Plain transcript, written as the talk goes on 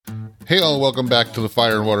Hey all, welcome back to the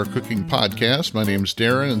Fire and Water Cooking Podcast. My name is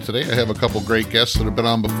Darren, and today I have a couple great guests that have been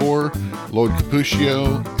on before, Lloyd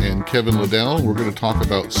Cappuccio and Kevin Liddell. We're going to talk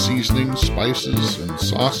about seasonings, spices, and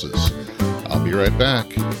sauces. I'll be right back.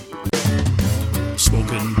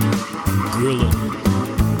 Smoking, grilling,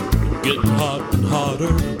 getting hot and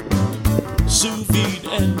hotter, sous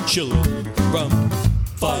vide and chilling from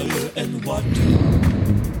fire and water.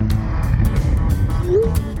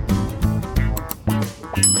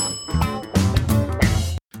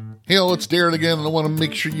 Hey all, it's Darren again, and I want to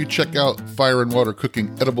make sure you check out Fire and Water Cooking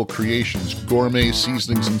Edible Creations, gourmet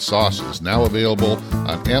seasonings and sauces, now available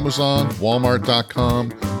on Amazon,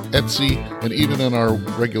 Walmart.com, Etsy, and even on our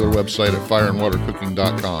regular website at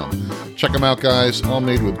fireandwatercooking.com. Check them out, guys, all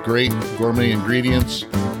made with great gourmet ingredients,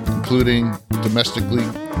 including domestically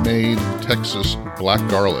made Texas black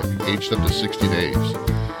garlic, aged up to 60 days.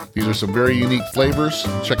 These are some very unique flavors.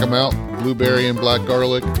 Check them out. Blueberry and black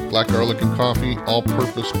garlic and coffee,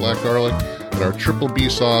 all-purpose black garlic, and our Triple B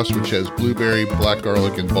sauce, which has blueberry, black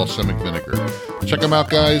garlic, and balsamic vinegar. Check them out,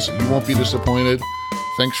 guys. You won't be disappointed.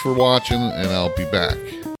 Thanks for watching, and I'll be back.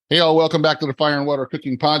 Hey, all. Welcome back to the Fire and Water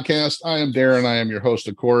Cooking Podcast. I am Darren. I am your host,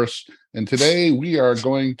 of course. And today we are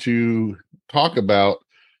going to talk about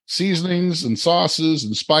seasonings and sauces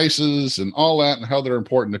and spices and all that and how they're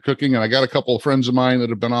important to cooking. And I got a couple of friends of mine that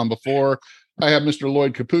have been on before. I have Mr.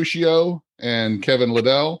 Lloyd Cappuccio and Kevin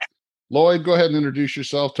Liddell. Lloyd, go ahead and introduce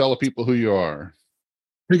yourself. Tell the people who you are.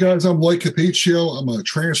 Hey guys, I'm Lloyd Cappuccio. I'm a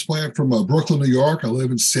transplant from Brooklyn, New York. I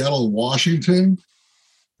live in Seattle, Washington.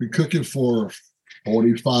 Been cooking for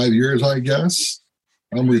 45 years, I guess.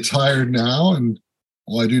 I'm retired now, and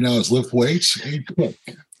all I do now is lift weights and cook.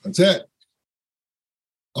 That's it.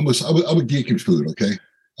 I'm a geek in food, okay?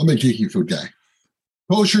 I'm a geeky food guy.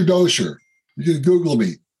 Kosher dosher. You can Google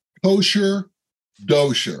me. Kosher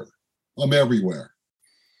dosher. I'm everywhere.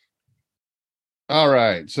 All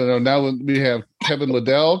right. So now we have Kevin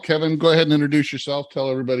Liddell. Kevin, go ahead and introduce yourself. Tell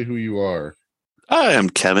everybody who you are. Hi, I'm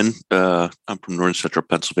Kevin. I'm from North Central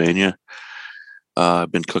Pennsylvania. I've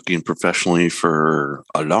been cooking professionally for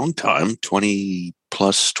a long time, 25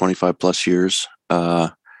 plus years.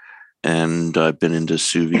 And I've been into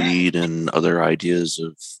sous vide and other ideas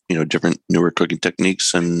of, different newer cooking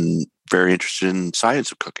techniques, and very interested in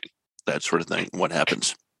science of cooking, that sort of thing. What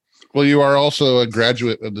happens? Well, you are also a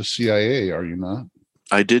graduate of the CIA, are you not?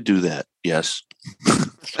 I did do that. Yes.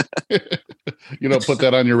 You don't put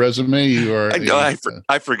that on your resume. You are.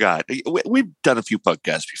 I forgot. We've done a few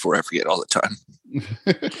podcasts before. I forget all the time.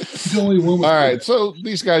 All right. So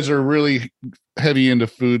these guys are really heavy into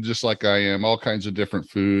food, just like I am. All kinds of different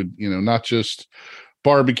food. Not just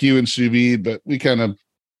barbecue and sous vide, but we kind of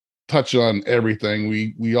touch on everything.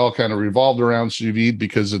 We all kind of revolved around sous vide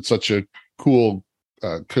because it's such a cool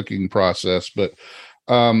cooking process. But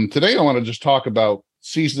today I want to just talk about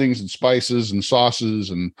seasonings and spices and sauces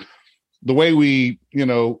and the way we,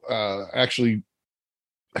 actually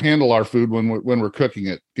handle our food when we're cooking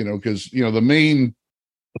it, because, the main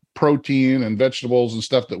protein and vegetables and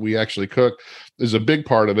stuff that we actually cook is a big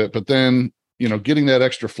part of it. But then, getting that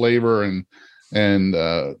extra flavor and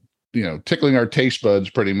tickling our taste buds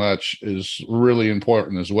pretty much is really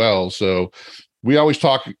important as well. So we always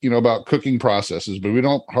talk, about cooking processes, but we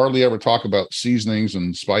don't hardly ever talk about seasonings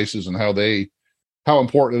and spices and how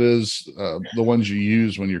important it is, the ones you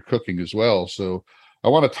use when you're cooking as well. So I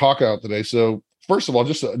want to talk out today. So first of all,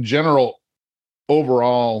 just a general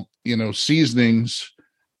overall, seasonings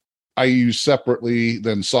I use separately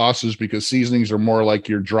than sauces, because seasonings are more like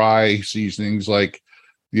your dry seasonings, like,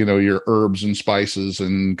 your herbs and spices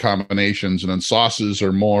and combinations. And then sauces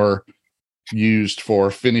are more used for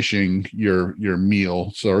finishing your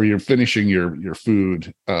meal. So, or you're finishing your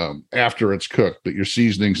food after it's cooked, but your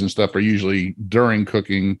seasonings and stuff are usually during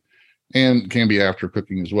cooking and can be after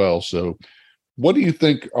cooking as well. So what do you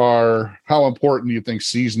think how important do you think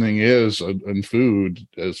seasoning is in food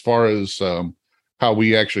as far as how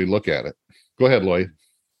we actually look at it? Go ahead, Lloyd.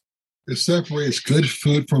 It separates good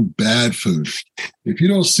food from bad food. If you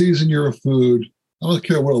don't season your food, I don't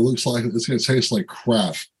care what it looks like, it's going to taste like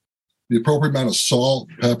crap. The appropriate amount of salt,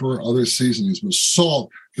 pepper, other seasonings, but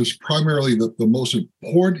salt is primarily the most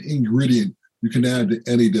important ingredient you can add to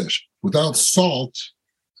any dish. Without salt, it's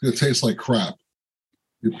going to taste like crap.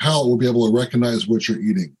 Your palate will be able to recognize what you're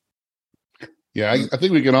eating. Yeah, I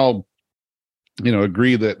think we can all,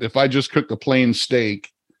 agree that if I just cooked a plain steak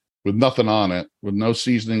with nothing on it, with no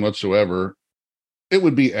seasoning whatsoever, it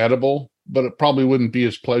would be edible, but it probably wouldn't be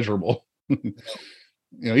as pleasurable.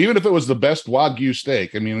 Even if it was the best Wagyu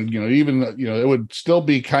steak, it would still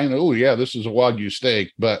be kind of, oh yeah, this is a Wagyu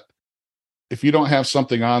steak, but if you don't have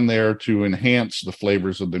something on there to enhance the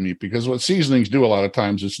flavors of the meat, because what seasonings do a lot of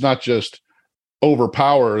times, it's not just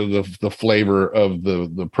overpower the flavor of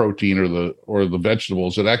the protein or the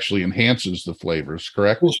vegetables. It actually enhances the flavors,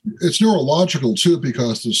 correct? Well, it's neurological too,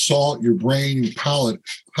 because the salt, your brain, your palate,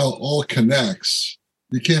 how it all connects.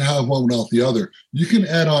 You can't have one without the other. You can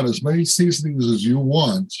add on as many seasonings as you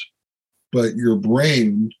want, but your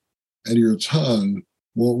brain and your tongue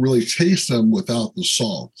won't really taste them without the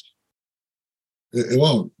salt. It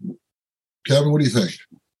won't. Kevin, what do you think?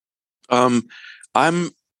 I'm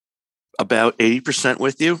about 80%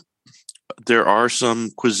 with you. There are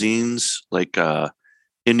some cuisines like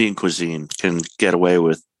Indian cuisine can get away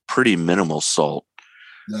with pretty minimal salt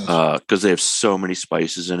because they have so many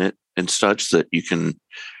spices in it and such that you can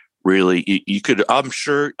really you could. I'm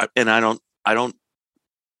sure, and I don't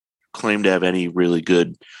claim to have any really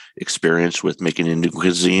good experience with making Indian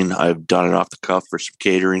cuisine. I've done it off the cuff for some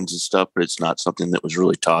caterings and stuff, but it's not something that was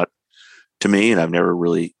really taught to me, and I've never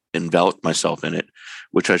really enveloped myself in it,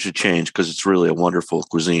 which I should change because it's really a wonderful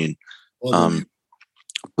cuisine.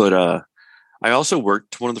 But I also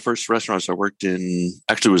worked, one of the first restaurants I worked in,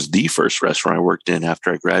 actually was the first restaurant I worked in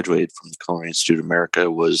after I graduated from the Culinary Institute of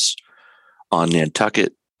America, was on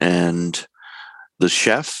Nantucket, and the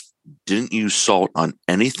chef didn't use salt on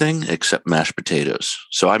anything except mashed potatoes.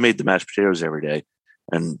 So I made the mashed potatoes every day,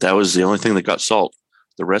 and that was the only thing that got salt.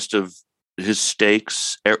 The rest of his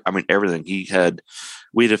steaks, everything. We had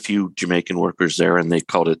a few Jamaican workers there, and they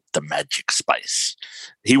called it the magic spice.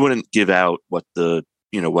 He wouldn't give out what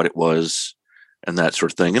what it was and that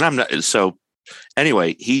sort of thing. And I'm not, so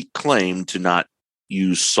anyway, he claimed to not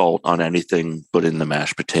use salt on anything but in the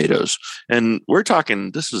mashed potatoes. And we're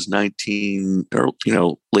talking, this is later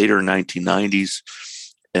 1990s.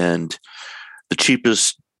 And the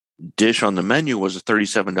cheapest dish on the menu was a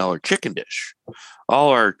 $37 chicken dish. All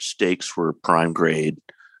our steaks were prime grade,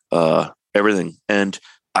 everything. And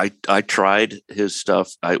I tried his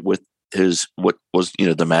stuff with his, what was,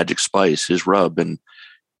 the magic spice, his rub. And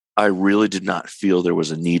I really did not feel there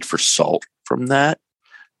was a need for salt from that.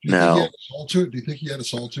 Do you think he had a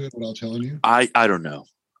salt to it without telling you? I don't know.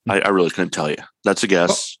 I really couldn't tell you. That's a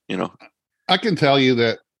guess, I can tell you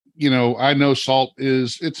that, I know salt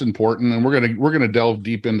it's important, and we're going to delve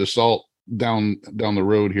deep into salt down the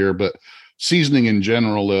road here, but seasoning in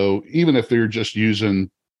general, though, even if they're just using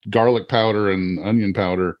garlic powder and onion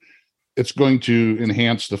powder, it's going to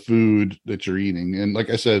enhance the food that you're eating. And like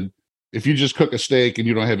I said, if you just cook a steak and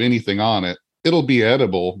you don't have anything on it, it'll be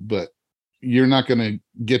edible, but you're not going to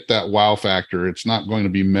get that wow factor. It's not going to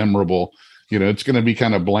be memorable. It's going to be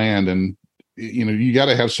kind of bland, and you got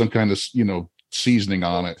to have some kind of seasoning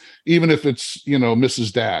on it, even if it's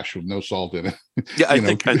Mrs. Dash with no salt in it. Yeah,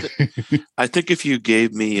 I think if you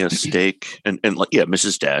gave me a steak and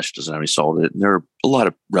Mrs. Dash doesn't have any salt in it, and there are a lot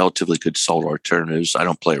of relatively good salt alternatives. I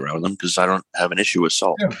don't play around with them because I don't have an issue with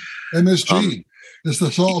salt. Yeah. MSG is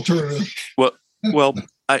the salt alternative. Well,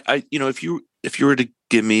 I if you were to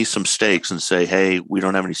give me some steaks and say, hey, we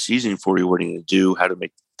don't have any seasoning for you, what are you going to do? How to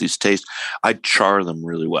make these taste? I'd char them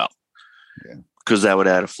really well. Yeah. Because that would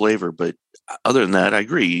add a flavor. But other than that, I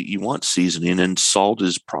agree. You want seasoning, and salt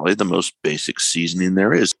is probably the most basic seasoning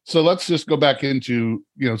there is. So let's just go back into,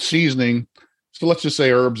 seasoning. So let's just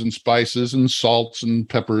say herbs and spices and salts and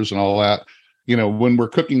peppers and all that. When we're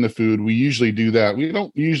cooking the food, we usually do that. We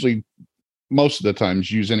don't usually, most of the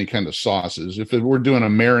times, use any kind of sauces. If we're doing a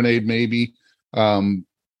marinade, maybe.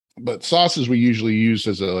 But sauces we usually use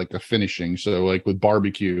as a finishing. So like with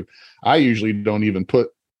barbecue, I usually don't even put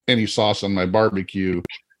any sauce on my barbecue.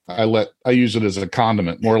 I use it as a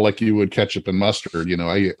condiment, more like you would ketchup and mustard.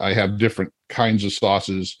 I have different kinds of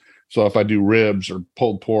sauces. So if I do ribs or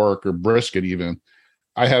pulled pork or brisket, even,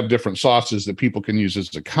 I have different sauces that people can use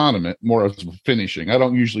as a condiment, more as a finishing. I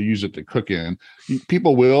don't usually use it to cook in.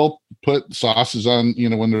 People will put sauces on,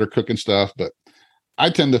 when they're cooking stuff, but I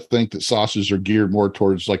tend to think that sauces are geared more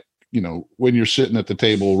towards when you're sitting at the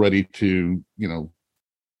table ready to,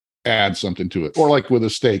 add something to it, or like with a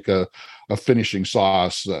steak, a finishing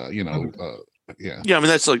sauce, yeah. Yeah. I mean,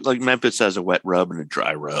 that's like Memphis has a wet rub and a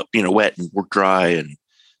dry rub, wet and dry. And,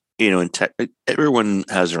 everyone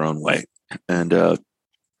has their own way. And,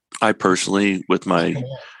 I personally, with my,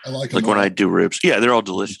 when I do ribs, yeah, they're all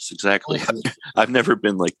delicious. Exactly. I've never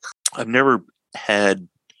had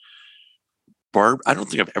I don't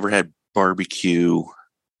think I've ever had barbecue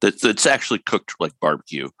that's actually cooked like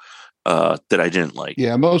barbecue that I didn't like.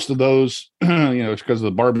 Yeah, most of those, it's because of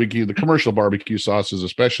the barbecue, the commercial barbecue sauces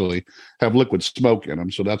especially have liquid smoke in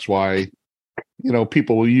them. So that's why,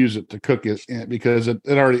 people will use it to cook it because it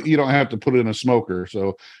already, you don't have to put it in a smoker.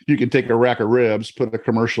 So you can take a rack of ribs, put a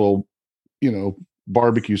commercial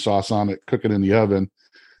barbecue sauce on it, cook it in the oven,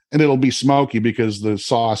 and it'll be smoky because the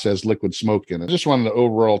sauce has liquid smoke in it. I just wanted to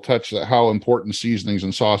overall touch that how important seasonings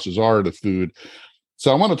and sauces are to food.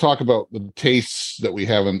 So I want to talk about the tastes that we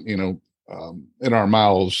have in our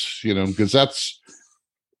mouths, because that's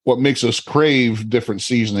what makes us crave different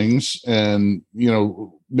seasonings and,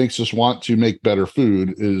 makes us want to make better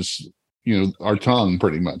food is, our tongue,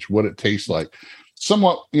 pretty much what it tastes like.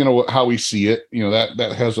 Somewhat, how we see it,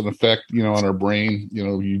 that has an effect, on our brain.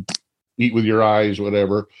 You eat with your eyes,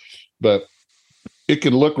 whatever, but it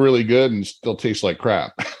can look really good and still taste like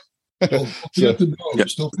crap. Don't forget the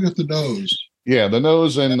nose. Don't forget the nose. Yeah, the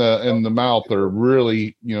nose and the mouth are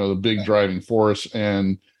really, the big driving force.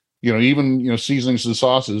 And, even, seasonings and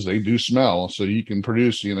sauces, they do smell. So you can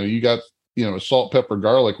produce, you got, salt, pepper,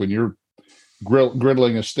 garlic. When you're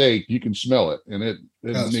griddling a steak, you can smell it. And it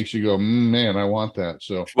Yes. makes you go, man, I want that.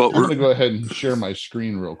 So Well, I'm going to go ahead and share my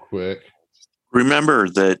screen real quick. remember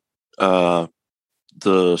that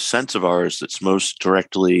the sense of ours that's most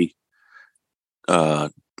directly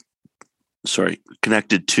connected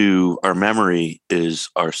to our memory is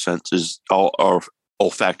our senses, all our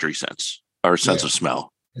olfactory sense, our sense of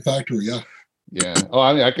smell. The factory, yeah. Yeah. Oh,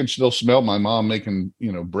 I mean, I can still smell my mom making,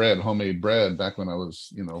 bread, homemade bread back when I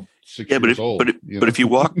was, 6 years old. But if you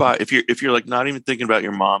walk by, if you're like not even thinking about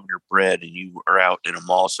your mom and your bread, and you are out in a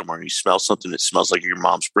mall somewhere and you smell something that smells like your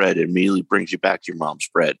mom's bread, it immediately brings you back to your mom's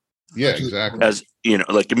bread. Yeah, exactly. As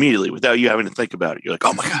like immediately without you having to think about it. You're like,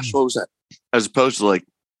 oh my gosh, what was that? As opposed to like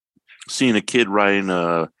seeing a kid riding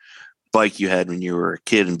a bike you had when you were a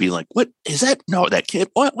kid and being like, what is that? No, that kid,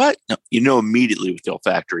 what? No, immediately with the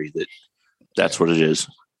olfactory that's what it is.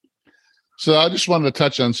 So I just wanted to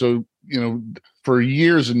touch on, for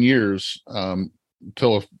years and years,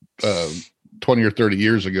 until 20 or 30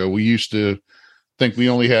 years ago, we used to think we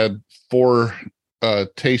only had 4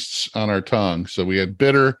 tastes on our tongue. So we had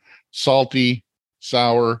bitter, salty,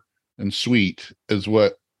 sour, and sweet is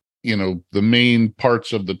what, the main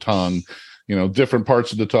parts of the tongue. Different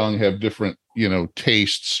parts of the tongue have different,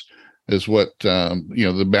 tastes is what,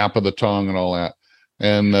 the map of the tongue and all that.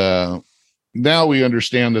 And now we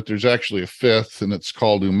understand that there's actually a 5th, and it's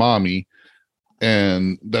called umami.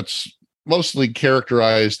 And that's mostly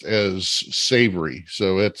characterized as savory.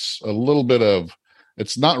 So it's a little bit of,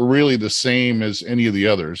 it's not really the same as any of the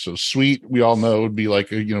others. So sweet, we all know, would be like,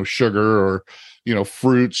 sugar or,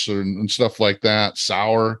 fruits and stuff like that.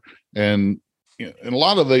 Sour. And a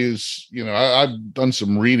lot of these, I've done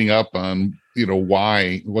some reading up on,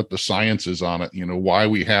 what the science is on it, why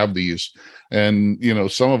we have these. And,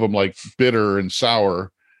 some of them like bitter and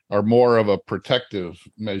sour are more of a protective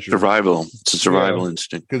measure. Survival. It's a survival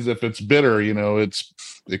instinct. Because if it's bitter,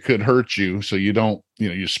 it could hurt you. So you don't,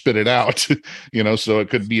 you spit it out, so it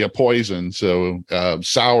could be a poison. So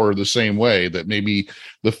sour the same way, that maybe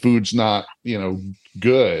the food's not,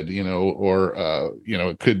 good, or,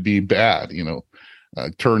 it could be bad,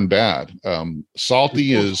 turn bad.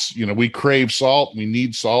 Salty is, we crave salt. We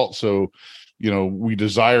need salt. So, we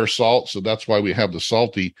desire salt. So that's why we have the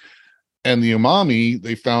salty. And the umami,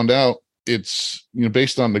 they found out it's,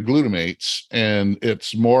 based on the glutamates, and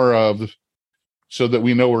it's more of so that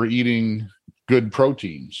we know we're eating good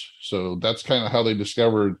proteins. So that's kind of how they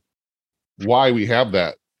discovered why we have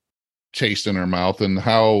that taste in our mouth and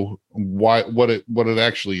what it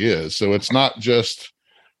actually is. So it's not just,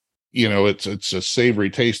 it's a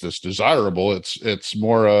savory taste that's desirable. It's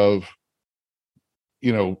more of,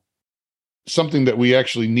 something that we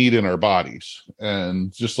actually need in our bodies.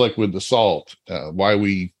 And just like with the salt, why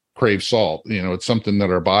we crave salt, it's something that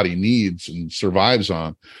our body needs and survives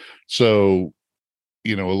on. So,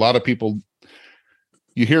 a lot of people,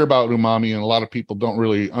 you hear about umami, and a lot of people don't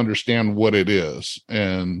really understand what it is.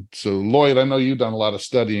 And so, Lloyd, I know you've done a lot of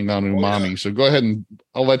studying on umami. Yeah. So go ahead, and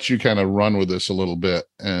I'll let you kind of run with this a little bit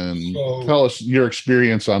and tell us your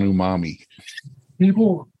experience on umami.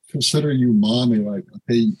 People consider umami like,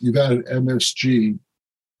 okay, you've added MSG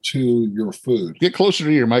to your food. Get closer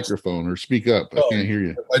to your microphone or speak up. I can't hear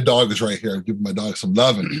you. My dog is right here. I'm giving my dog some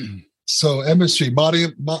loving. So MSG,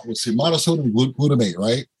 monosodium glutamate,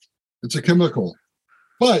 right? It's a chemical.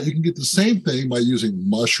 But you can get the same thing by using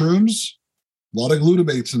mushrooms, a lot of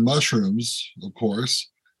glutamates in mushrooms, of course,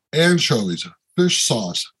 anchovies, fish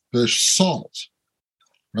sauce, fish salt,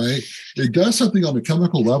 right? It does something on the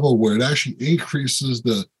chemical level where it actually increases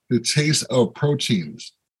the taste of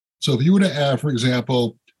proteins. So if you were to add, for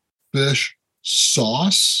example, fish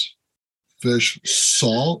sauce, fish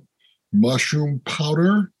salt, mushroom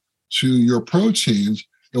powder to your proteins,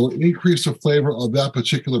 it will increase the flavor of that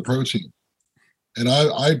particular protein. And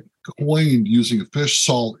I coined using fish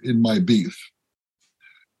salt in my beef.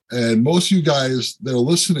 And most of you guys that are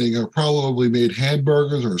listening have probably made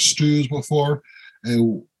hamburgers or stews before.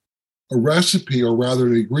 And a recipe, or rather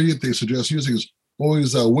the ingredient they suggest using, is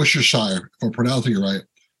always Worcestershire, if I'm pronouncing it right,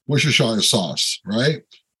 Worcestershire sauce, right?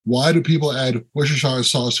 Why do people add Worcestershire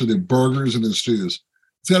sauce to their burgers and their stews?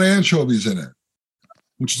 It's got anchovies in it,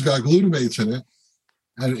 which has got glutamates in it,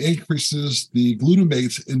 and it increases the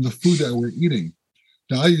glutamates in the food that we're eating.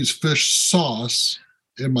 Now, I use fish sauce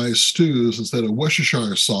in my stews instead of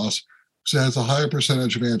Worcestershire sauce because it has a higher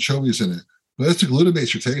percentage of anchovies in it. But it's the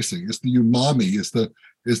glutamates you're tasting. It's the umami. It's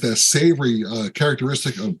that savory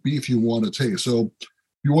characteristic of beef you want to taste. So if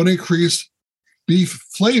you want to increase beef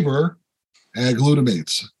flavor, add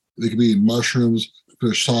glutamates. They can be in mushrooms,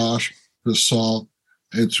 fish sauce, fish salt,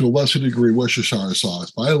 and to a lesser degree, Worcestershire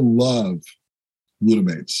sauce. But I love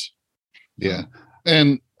glutamates. Yeah.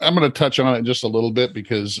 And I'm going to touch on it just a little bit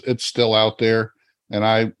because it's still out there.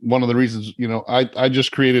 And one of the reasons, I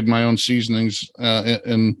just created my own seasonings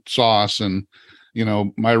and sauce, and,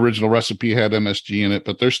 my original recipe had MSG in it,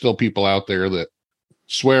 but there's still people out there that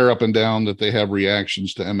swear up and down that they have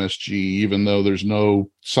reactions to MSG, even though there's no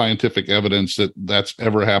scientific evidence that that's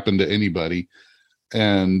ever happened to anybody.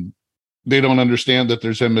 And they don't understand that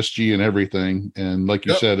there's MSG in everything. And like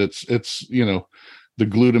you said, it's, the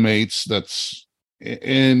glutamates that's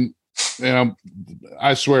in,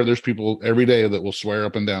 I swear there's people every day that will swear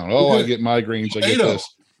up and down. Oh, I get migraines. I get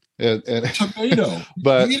this. Tomato.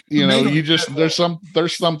 But there's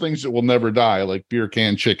some things that will never die, like beer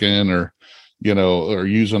can chicken, or or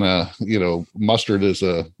using mustard as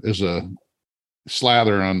a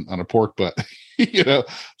slather on a pork butt.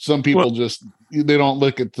 Some people they don't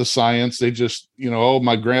look at the science. They just,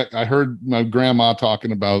 I heard my grandma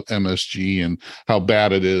talking about MSG and how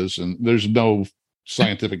bad it is, and there's no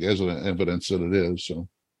scientific evidence that it is. So,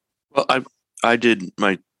 well, I did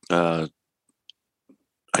a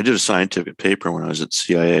scientific paper when I was at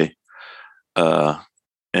CIA,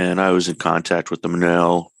 and I was in contact with the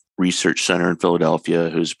Monell Research Center in Philadelphia,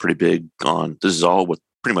 who's pretty big on this. Is all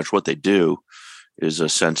pretty much what they do is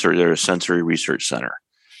they're a sensory research center,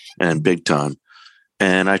 and big time.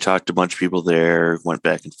 And I talked to a bunch of people there, went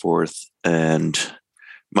back and forth, and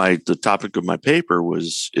the topic of my paper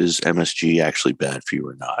is MSG actually bad for you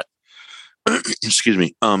or not? Excuse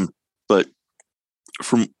me. But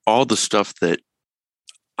from all the stuff that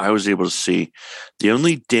I was able to see, the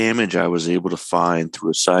only damage I was able to find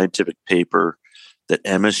through a scientific paper that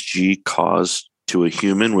MSG caused to a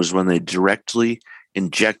human was when they directly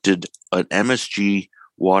injected an MSG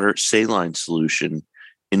water saline solution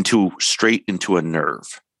straight into a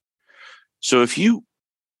nerve. So if you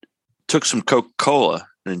took some Coca-Cola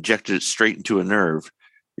and injected it straight into a nerve,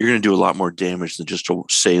 you're going to do a lot more damage than just a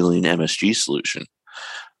saline MSG solution.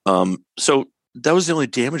 So that was the only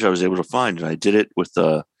damage I was able to find. And I did it with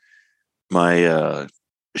my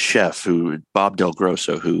chef, Bob Del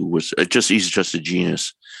Grosso, who was he's just a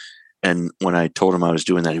genius. And when I told him I was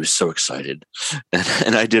doing that, he was so excited.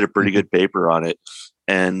 And I did a pretty good paper on it.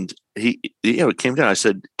 And it came down. I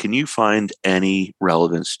said, can you find any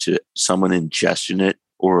relevance to someone ingesting it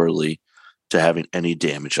orally to having any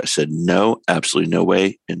damage? I said, no, absolutely no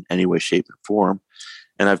way in any way, shape, or form.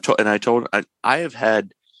 And I have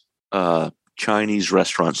had Chinese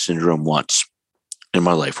restaurant syndrome once in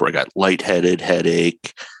my life, where I got lightheaded,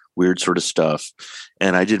 headache, weird sort of stuff.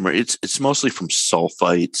 And it's mostly from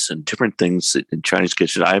sulfites and different things in Chinese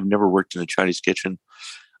kitchen. I've never worked in a Chinese kitchen,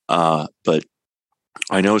 but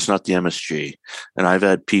I know it's not the MSG. And I've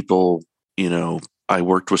had people, I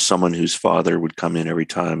worked with someone whose father would come in every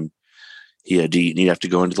time he had to eat, and he'd have to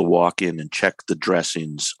go into the walk-in and check the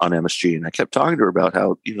dressings on MSG. And I kept talking to her about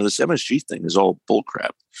how, this MSG thing is all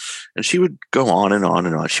bullcrap. And she would go on and on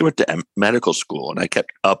and on. She went to medical school, and I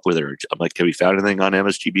kept up with her. I'm like, have you found anything on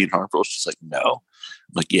MSG being harmful? She's like, no.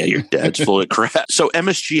 I'm like, yeah, your dad's full of crap. So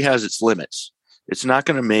MSG has its limits. It's not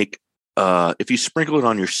going to make, if you sprinkle it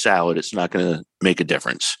on your salad, it's not going to make a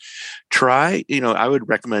difference. I would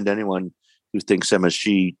recommend anyone who thinks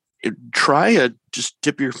MSG, just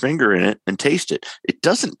dip your finger in it and taste it. It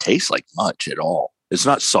doesn't taste like much at all. It's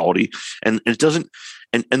not salty, and it doesn't.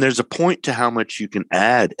 And there's a point to how much you can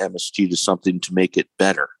add MSG to something to make it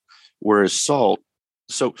better. Whereas salt,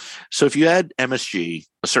 so if you add MSG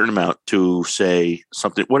a certain amount to, say,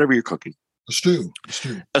 something, whatever you're cooking, a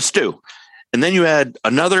stew, and then you add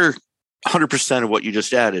another 100% of what you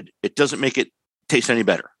just added, it doesn't make it taste any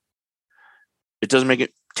better. It doesn't make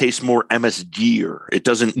it taste more MSG, or it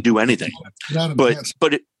doesn't do anything.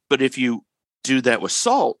 But if you do that with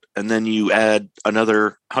salt, and then you add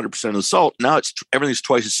another 100% of the salt, now everything's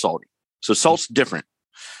twice as salty. So salt's different.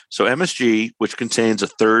 So MSG, which contains a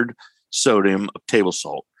third sodium of table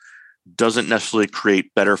salt, doesn't necessarily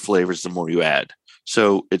create better flavors the more you add.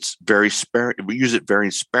 So it's very sparing. We use it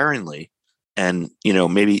very sparingly, and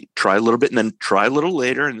maybe try a little bit and then try a little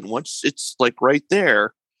later. And once it's like right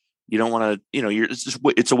there, you don't want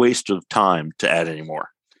to. It's a waste of time to add anymore.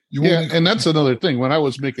 And that's another thing. When I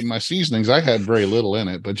was making my seasonings, I had very little in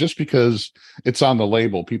it, but just because it's on the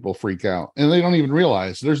label, people freak out and they don't even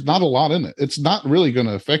realize there's not a lot in it. It's not really going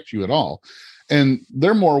to affect you at all. And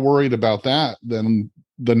they're more worried about that than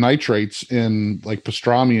the nitrates in like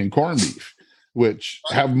pastrami and corned beef, which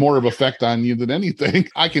have more of effect on you than anything.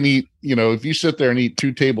 I can eat, if you sit there and eat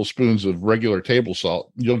 2 tablespoons of regular table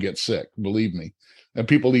salt, you'll get sick, believe me. And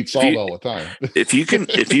people eat salt all the time. If you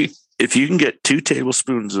can get 2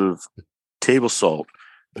 tablespoons of table salt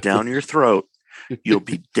down your throat, you'll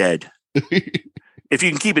be dead. If you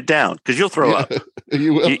can keep it down, because you'll throw up.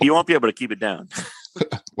 You will. You won't be able to keep it down.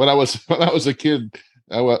 When I was a kid,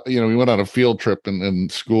 we went on a field trip in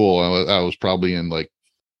school. I was probably in like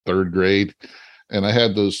 3rd grade, and I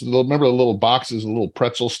had remember the little boxes of little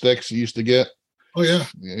pretzel sticks you used to get? Oh yeah.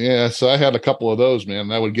 Yeah. So I had a couple of those, man.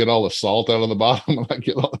 And I would get all the salt out of the bottom, and I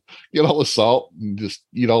get all the salt and just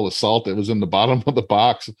eat all the salt that was in the bottom of the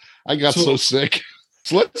box. I got so sick.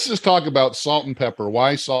 So let's just talk about salt and pepper.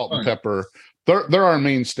 Why salt and pepper? They're our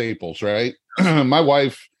main staples, right? My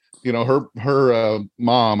wife, her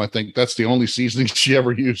mom, I think that's the only seasoning she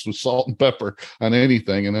ever used was salt and pepper on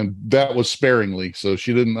anything. And then that was sparingly. So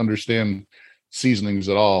she didn't understand seasonings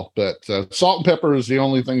at all. But salt and pepper is the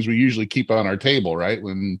only things we usually keep on our table, right?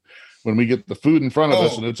 When we get the food in front of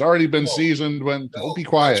us and it's already been seasoned, don't be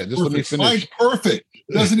quiet. Just let me finish. Mine's perfect.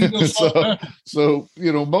 Doesn't even so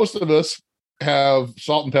most of us have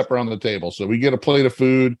salt and pepper on the table. So we get a plate of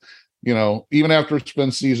food, even after it's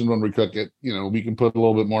been seasoned when we cook it, we can put a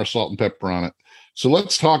little bit more salt and pepper on it. So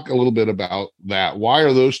let's talk a little bit about that. Why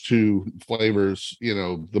are those 2 flavors,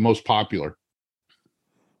 the most popular?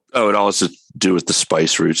 Oh, it all has to do with the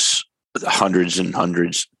spice roots, hundreds and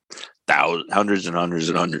hundreds, hundreds and hundreds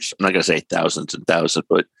and hundreds. I'm not going to say thousands and thousands,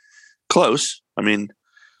 but close. I mean,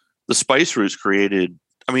 the spice roots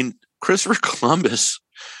Christopher Columbus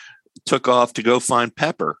took off to go find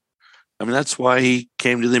pepper. I mean, that's why he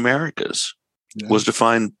came to the Americas, was to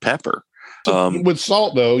find pepper. With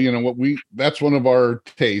salt, though, that's one of our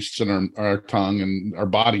tastes in our tongue, and our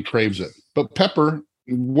body craves it. But pepper,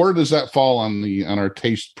 where does that fall on our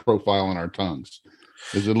taste profile on our tongues?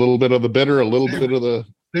 Is it a little bit of the bitter, a little bit of the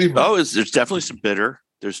flavor? There's definitely some bitter.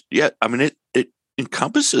 It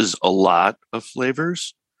encompasses a lot of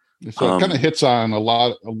flavors. So it kind of hits on a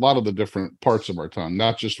lot of the different parts of our tongue,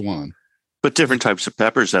 not just one. But different types of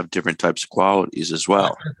peppers have different types of qualities as well.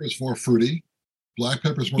 Black pepper is more fruity. Black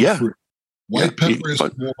pepper is more fruity. White pepper is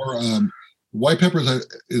more. White pepper is a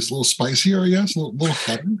little spicier, I guess, a little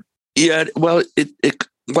hotter. Yeah, well,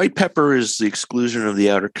 white pepper is the exclusion of the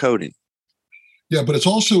outer coating. Yeah, but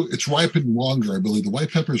it's ripened longer, I believe. The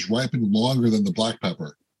white pepper is ripened longer than the black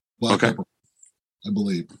pepper. Pepper, I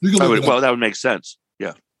believe. That would make sense.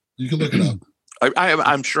 Yeah. You can look it up.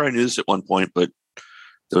 I'm sure I knew this at one point, but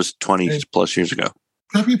it was 20 plus years ago.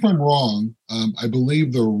 Correct me if I'm wrong. I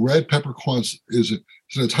believe the red peppercorns is an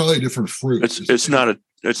entirely different fruit. It's not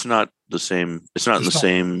the same. It's not the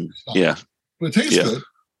same. Yeah. But it tastes good.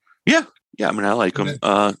 Yeah. Yeah. I mean, I like them.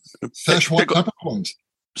 Szechuan peppercorns.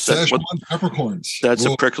 Szechuan peppercorns. That's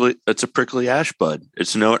a prickly ash bud.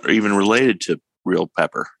 It's not even related to real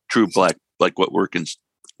pepper, true black, like what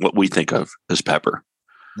we think of as pepper.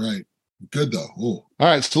 Right. Good though. Ooh. All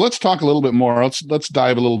right. So let's talk a little bit more. Let's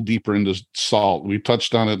dive a little deeper into salt. We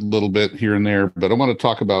touched on it a little bit here and there, but I want to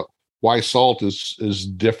talk about why salt is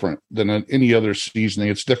different than any other seasoning.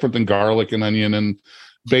 It's different than garlic and onion and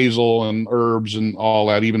basil and herbs and all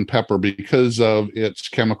that, even pepper, because of its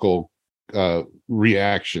chemical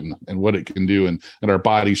reaction and what it can do, and our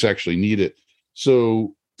bodies actually need it.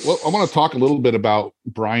 So I want to talk a little bit about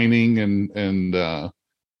brining and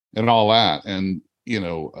all that, and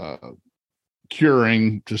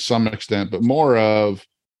curing to some extent, but more of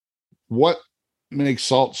what makes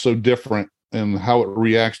salt so different and how it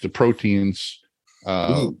reacts to proteins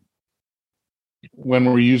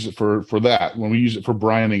when we use it for that, when we use it for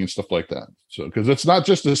brining and stuff like that. So, because it's not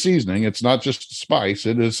just a seasoning, it's not just a spice,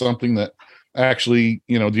 it is something that actually,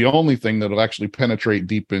 the only thing that'll actually penetrate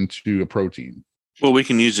deep into a protein. Well, we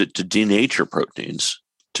can use it to denature proteins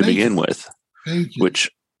to begin with, which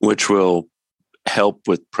will help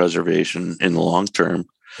with preservation in the long term.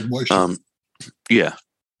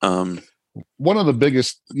 One of the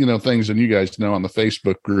biggest, things, and you guys know, on the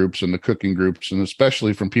Facebook groups and the cooking groups, and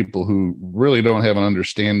especially from people who really don't have an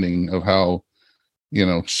understanding of how,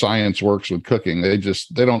 science works with cooking. They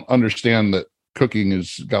don't understand that cooking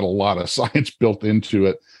has got a lot of science built into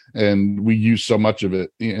it, and we use so much of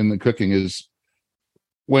it in the cooking, is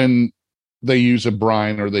when they use a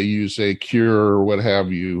brine or they use a cure or what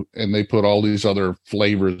have you, and they put all these other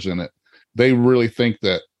flavors in it. They really think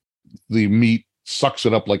that the meat sucks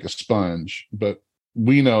it up like a sponge, but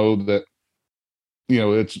we know that,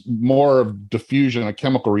 it's more of diffusion, a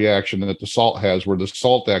chemical reaction that the salt has, where the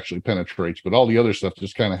salt actually penetrates, but all the other stuff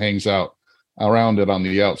just kind of hangs out around it on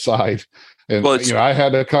the outside. And I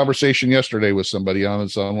had a conversation yesterday with somebody on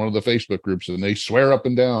one of the Facebook groups, and they swear up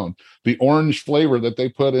and down the orange flavor that they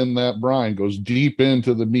put in that brine goes deep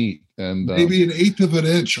into the meat, and maybe an eighth of an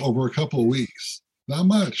inch over a couple of weeks. Not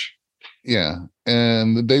much. Yeah,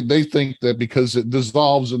 and they think that because it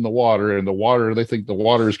dissolves in the water, and they think the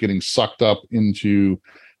water is getting sucked up into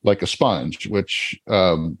like a sponge, which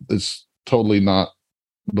is totally not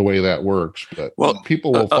the way that works. But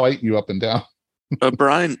people will fight you up and down. A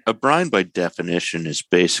brine by definition is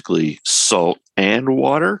basically salt and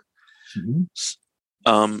water.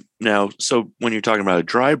 Mm-hmm. Now, so when you're talking about a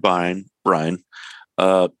dry brine,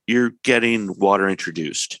 you're getting water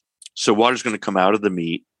introduced. So water's going to come out of the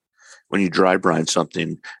meat when you dry brine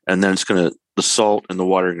something, and then the salt and the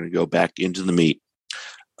water are going to go back into the meat.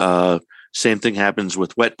 Same thing happens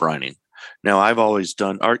with wet brining. Now,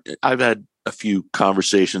 I've had a few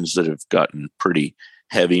conversations that have gotten pretty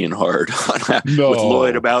heavy and hard with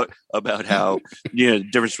Lloyd about how, the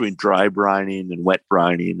difference between dry brining and wet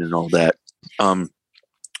brining and all that.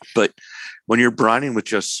 But when you're brining with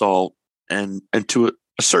just salt and to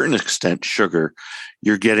a certain extent sugar,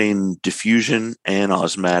 you're getting diffusion and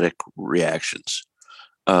osmotic reactions.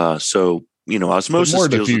 So osmosis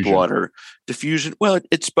deals with water. Diffusion, well,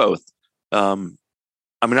 it's both. I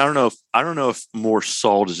don't know if more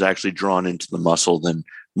salt is actually drawn into the muscle than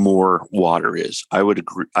more water is. I would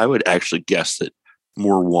agree. I would actually guess that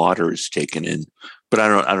more water is taken in, but I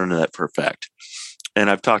don't know that for a fact. And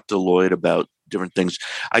I've talked to Lloyd about different things.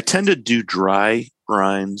 I tend to do dry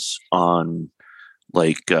brines on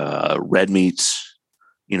like red meats,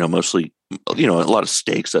 mostly, a lot of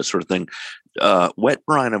steaks, that sort of thing. Wet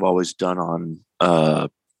brine I've always done on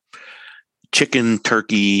chicken,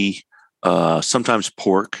 turkey, sometimes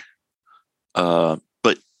pork.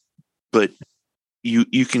 But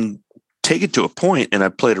you can take it to a point, and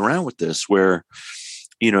I've played around with this where,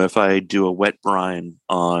 if I do a wet brine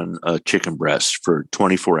on a chicken breast for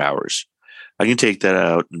 24 hours, I can take that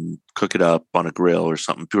out and cook it up on a grill or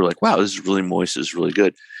something. People are like, wow, this is really moist. This is really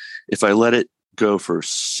good. If I let it go for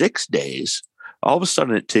 6 days, all of a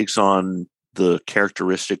sudden it takes on the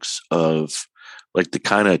characteristics of like the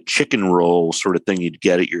kind of chicken roll sort of thing you'd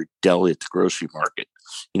get at your deli at the grocery market.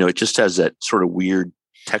 It just has that sort of weird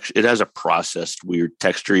texture. It has a processed weird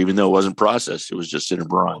texture, even though it wasn't processed. It was just in a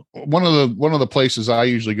brine. One of the places I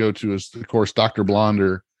usually go to is, of course, Dr.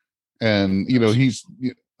 Blonder. And, he's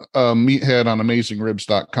Meathead on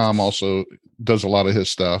AmazingRibs.com also does a lot of his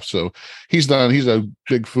stuff. So he's a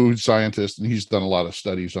big food scientist, and he's done a lot of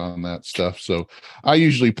studies on that stuff. So I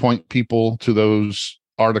usually point people to those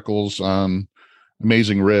articles on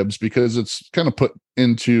Amazing Ribs, because it's kind of put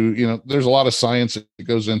into, there's a lot of science that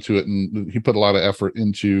goes into it, and he put a lot of effort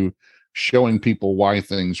into showing people why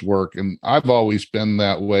things work. And I've always been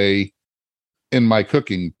that way in my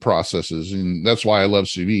cooking processes, and that's why I love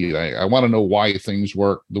sous vide. I want to know why things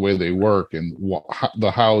work the way they work, and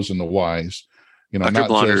the hows and the whys.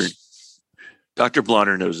 Dr.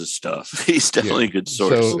 Blonder knows his stuff. He's definitely a good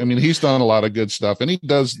source. So, he's done a lot of good stuff, and he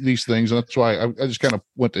does these things. And that's why I just kind of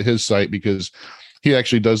went to his site, because he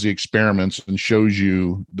actually does the experiments and shows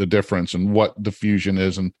you the difference and what diffusion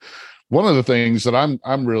is. And one of the things that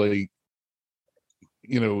I'm really,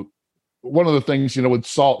 one of the things, with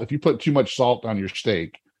salt, if you put too much salt on your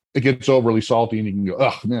steak, it gets overly salty, and you can go,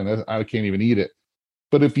 oh man, I can't even eat it.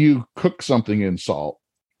 But if you cook something in salt,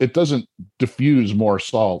 it doesn't diffuse more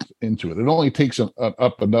salt into it. It only takes up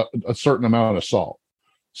a certain amount of salt.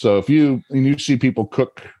 So if you see people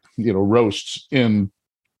cook, roasts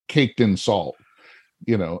caked in salt,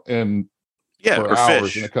 and for hours,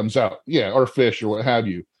 fish, and it comes out, or fish or what have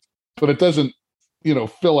you, but it doesn't,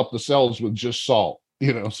 fill up the cells with just salt,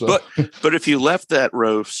 So, but if you left that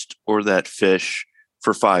roast or that fish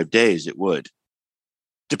for 5 days, it would.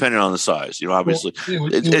 Depending on the size, obviously. Well,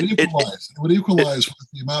 it would equalize with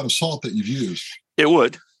the amount of salt that you've used. It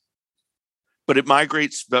would. But it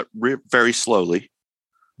migrates very slowly.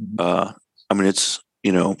 It's,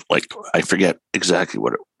 like, I forget exactly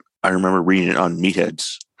I remember reading it on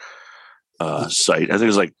Meathead's site. I think it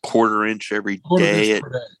was like quarter inch every day.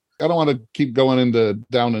 I don't want to keep going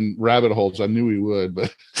down in rabbit holes. I knew we would,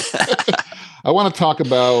 but I want to talk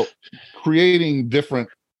about creating different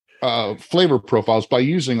flavor profiles by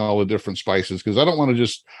using all the different spices, because I don't want to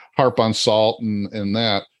just harp on salt and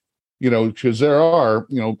that, because there are,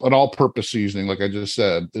 an all-purpose seasoning, like I just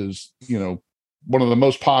said, is, one of the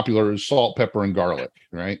most popular is salt, pepper, and garlic,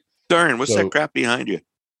 right? Darn, what's that crap behind you?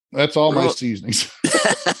 That's all my seasonings.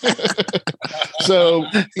 So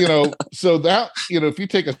that, if you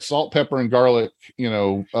take a salt, pepper, and garlic,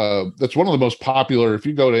 that's one of the most popular. If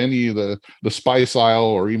you go to any of the spice aisle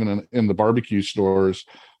or even in the barbecue stores,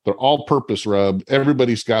 they're all purpose rub.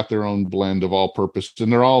 Everybody's got their own blend of all purpose,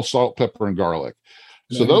 and they're all salt, pepper, and garlic.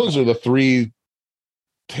 So those are the three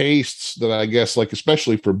tastes that I guess, like,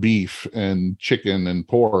 especially for beef and chicken and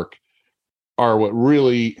pork, are what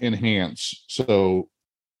really enhance. So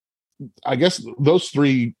I guess those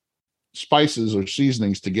three spices or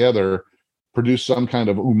seasonings together produce some kind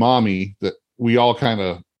of umami that we all kind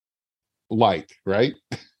of like, right?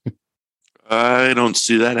 I don't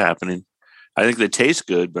see that happening. I think they taste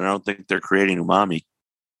good, but I don't think they're creating umami.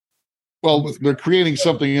 Well, they're creating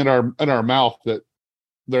something in our mouth that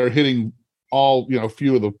they're hitting all,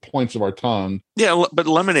 few of the points of our tongue. Yeah, but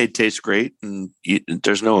lemonade tastes great, and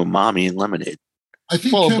there's no umami in lemonade. I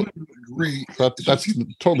think Kevin would agree. That's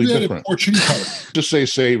totally different. Just say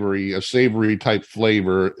a savory type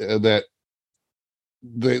flavor that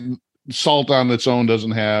the salt on its own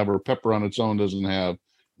doesn't have, or pepper on its own doesn't have.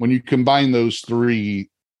 When you combine those three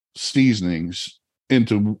seasonings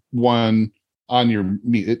into one on your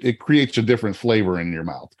meat, it creates a different flavor in your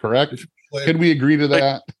mouth. Correct? Can we agree to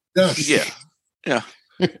that? Yes. Yeah.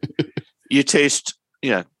 You taste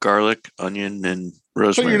garlic, onion, and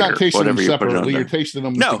rosemary. So you're not tasting them separately. You're tasting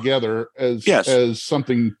them together as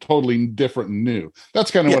something totally different and new. That's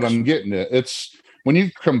kind of what I'm getting at. It's when you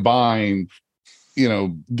combine,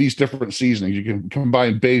 these different seasonings. You can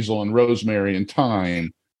combine basil and rosemary and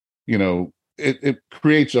thyme. It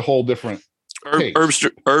creates a whole different herbs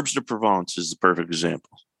de Provence is the perfect example.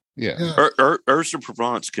 Yeah. Herbs de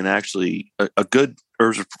Provence can actually a good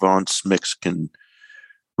herbs de Provence mix can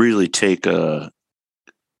really take a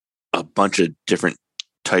bunch of different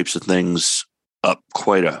types of things up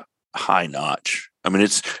quite a high notch. I mean,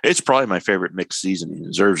 it's probably my favorite mixed seasoning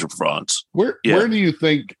is herbs de Provence. Where do you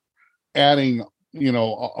think adding,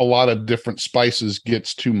 a lot of different spices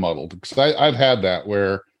gets too muddled? Because I've had that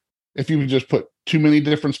where if you just put too many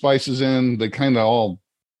different spices in, they kind of all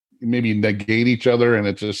maybe negate each other, and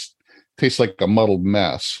it just tastes like a muddled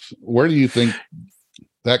mess. Where do you think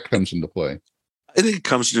that comes into play? I think it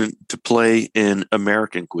comes to play in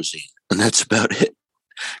American cuisine, and that's about it.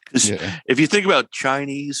 Because if you think about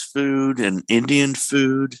Chinese food and Indian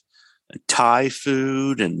food, and Thai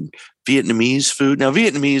food and Vietnamese food. Now,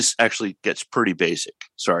 Vietnamese actually gets pretty basic.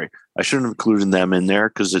 Sorry, I shouldn't have included them in there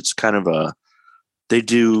because it's kind of they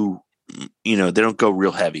do, they don't go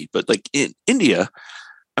real heavy. But like in India,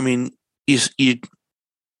 I mean, there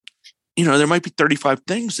might be 35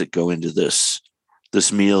 things that go into this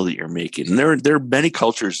meal that you're making. And there are many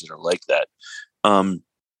cultures that are like that.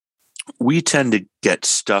 We tend to get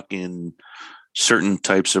stuck in certain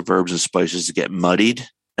types of herbs and spices that get muddied,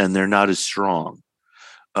 and they're not as strong.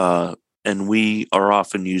 And we are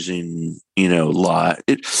often using, I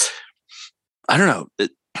don't know.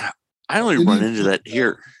 I only run into that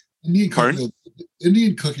here. Indian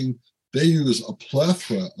cooking, they use a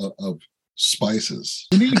plethora of spices.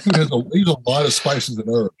 Indian cooking they use a lot of spices and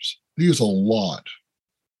herbs. They use a lot.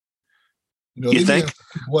 You think?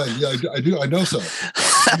 Yeah, I do. I know so.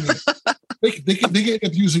 They end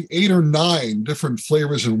up using 8 or 9 different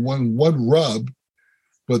flavors in one rub,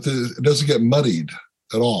 but it doesn't get muddied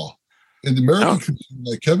at all. In the American cuisine,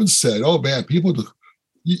 like Kevin said, oh man,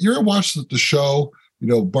 you ever watched the show?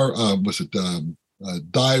 Was it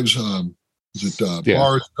Dives?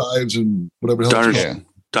 Bars, Dives, and whatever else?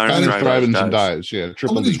 Drive-ins and Dives. Yeah,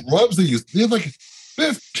 some of these rubs they use, they have like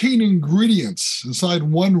 15 ingredients inside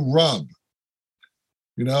one rub.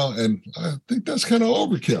 And I think that's kind of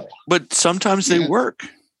overkill. But sometimes they work.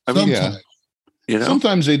 I mean,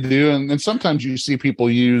 sometimes they do, and sometimes you see people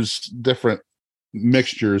use different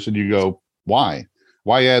mixtures, and you go, "Why?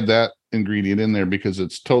 Why add that ingredient in there? Because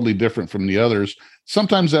it's totally different from the others."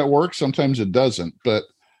 Sometimes that works, sometimes it doesn't. But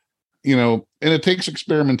and it takes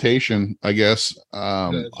experimentation, I guess,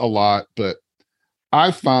 a lot. But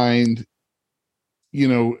I find,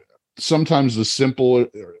 sometimes the simple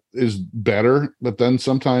is better, but then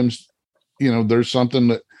sometimes, there's something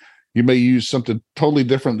that you may use something totally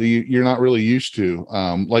different that you're not really used to.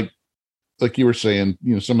 Like you were saying,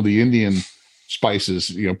 some of the Indian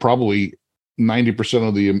spices, probably 90%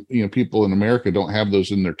 of the, people in America don't have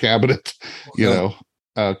those in their cabinet,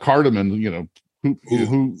 cardamom,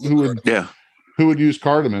 who would use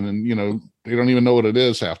cardamom, and, they don't even know what it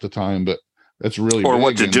is half the time, but it's really or big.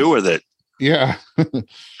 what to do with it. Yeah.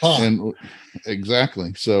 Huh. And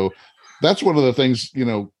exactly. So that's one of the things,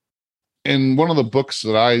 and one of the books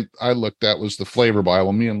that I looked at was the Flavor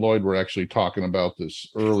Bible. Me and Lloyd were actually talking about this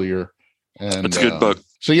earlier. And It's a good book.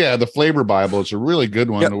 So yeah, the Flavor Bible is a really good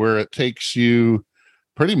one. Yep. Where it takes you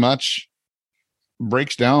pretty much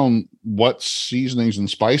breaks down what seasonings and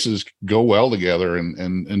spices go well together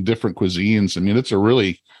and different cuisines. I mean, it's a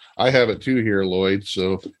really, I have it too here, Lloyd.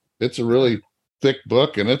 So it's a really thick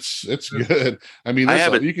book, and it's good. I mean,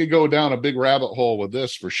 you could go down a big rabbit hole with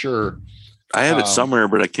this for sure. I have it somewhere,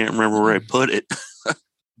 but I can't remember where I put it.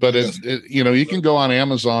 But you can go on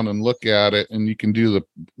Amazon and look at it, and you can do the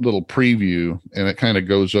little preview, and it kind of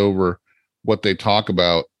goes over what they talk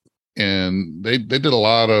about. And they did a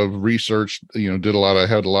lot of research, had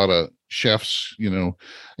a lot of chefs,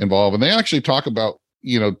 involved, and they actually talk about,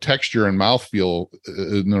 texture and mouthfeel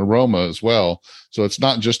and aroma as well. So it's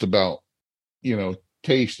not just about,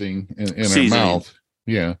 tasting in our mouth.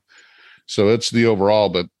 Yeah. So it's the overall,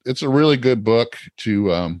 but it's a really good book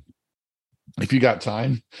to, if you got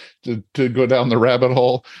time to go down the rabbit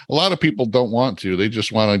hole. A lot of people don't want to, they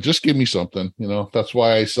just want to just give me something, that's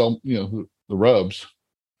why I sell, the rubs.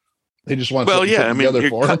 They just want well, yeah, I mean,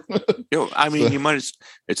 for them. You might,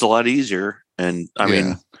 it's a lot easier. And I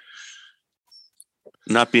mean,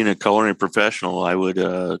 not being a culinary professional, I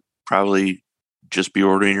would, probably just be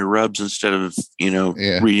ordering your rubs instead of,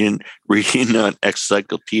 reading an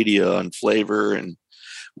encyclopedia on flavor and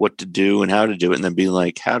what to do and how to do it, and then being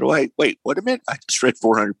like, wait a minute, I just read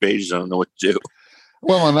 400 pages. I don't know what to do.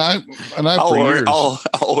 Well, I'll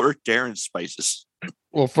order Darren's spices.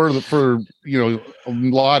 Well, for a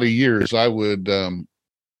lot of years, I would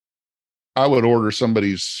order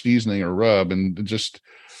somebody's seasoning or rub and just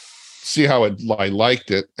see how I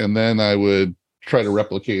liked it, and then I would try to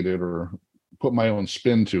replicate it or put my own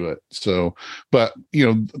spin to it. So, but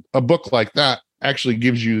a book like that actually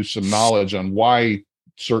gives you some knowledge on why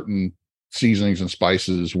certain seasonings and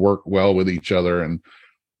spices work well with each other and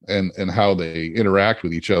how they interact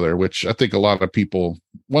with each other, which I think a lot of people,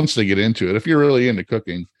 once they get into it, if you're really into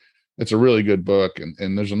cooking, it's a really good book.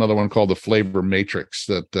 And there's another one called The Flavor Matrix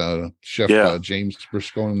that Chef James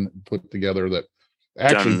Briscoe put together that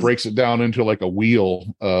actually breaks it down into like a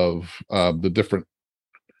wheel of the different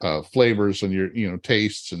flavors and your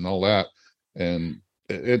tastes and all that. And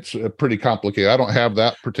it's pretty complicated. I don't have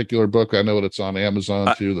that particular book. I know that it's on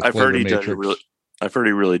Amazon too. I've heard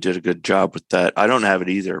he really did a good job with that. I don't have it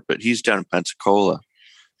either, but he's down in Pensacola,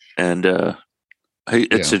 and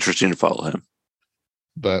it's interesting to follow him.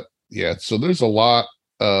 But yeah, so there's a lot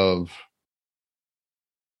of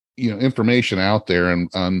information out there and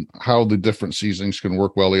on how the different seasonings can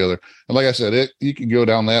work well together. And like I said, you can go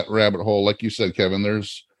down that rabbit hole, like you said, Kevin.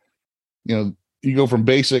 There's you go from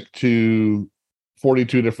basic to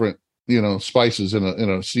 42 different spices in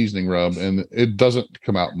a seasoning rub, and it doesn't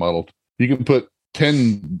come out muddled. You can put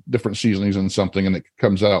 10 different seasonings in something and it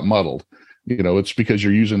comes out muddled. It's because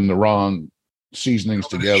you're using the wrong seasonings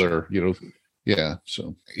together.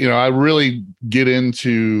 So I really get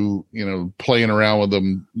into playing around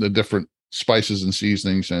with the different spices and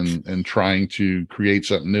seasonings and trying to create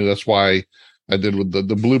something new. That's why I did with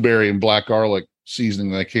the blueberry and black garlic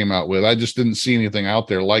seasoning that I came out with. I just didn't see anything out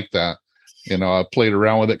there like that. I played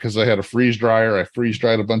around with it because I had a freeze dryer. I freeze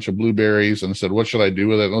dried a bunch of blueberries and I said, what should I do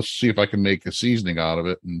with it? Let's see if I can make a seasoning out of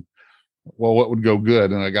it. And what would go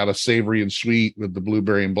good? And I got a savory and sweet with the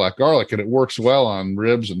blueberry and black garlic, and it works well on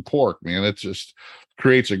ribs and pork, man. It just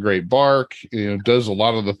creates a great bark. Does a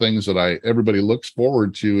lot of the things that everybody looks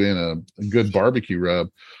forward to in a good barbecue rub,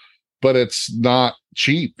 but it's not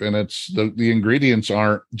cheap. And it's the ingredients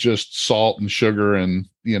aren't just salt and sugar and,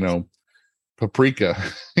 paprika,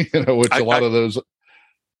 which a lot of those.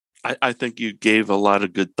 I think you gave a lot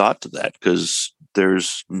of good thought to that because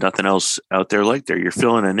there's nothing else out there like there. You're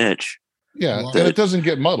filling a niche. Yeah. And it doesn't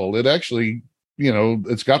get muddled. It actually,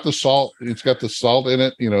 it's got the salt. It's got the salt in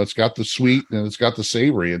it. It's got the sweet and it's got the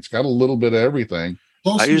savory. It's got a little bit of everything.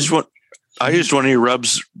 I used one of your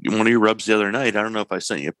rubs the other night. I don't know if I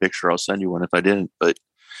sent you a picture. I'll send you one if I didn't, but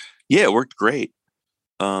yeah, it worked great.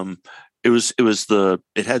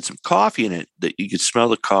 It had some coffee in it that you could smell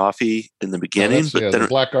the coffee in the beginning, but then the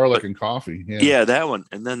black garlic and coffee. Yeah, that one.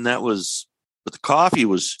 And then but the coffee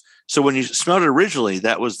was, so when you smelled it originally,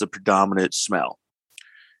 that was the predominant smell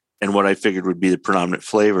and what I figured would be the predominant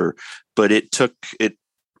flavor, but it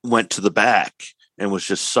went to the back and was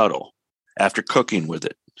just subtle after cooking with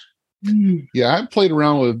it. Yeah, I've played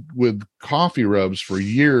around with coffee rubs for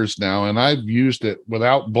years now, and I've used it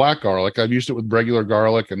without black garlic. I've used it with regular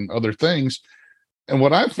garlic and other things, And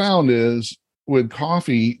what I've found is with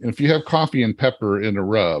coffee, if you have coffee and pepper in a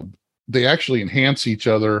rub, they actually enhance each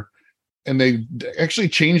other and they actually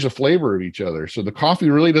change the flavor of each other. So the coffee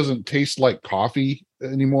really doesn't taste like coffee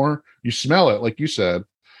anymore. You smell it, like you said,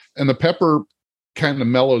 and the pepper kind of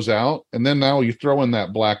mellows out. And then now you throw in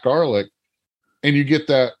that black garlic and you get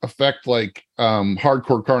that effect like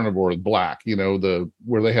Hardcore Carnivore with black,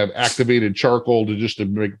 where they have activated charcoal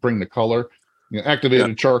to bring the color.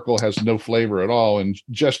 Activated charcoal has no flavor at all. And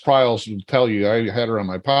Jess Pryles will tell you, I had her on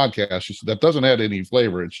my podcast. She said that doesn't add any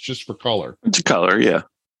flavor. It's just for color. It's color, yeah.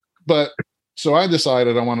 But so I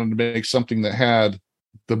decided I wanted to make something that had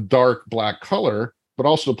the dark black color, but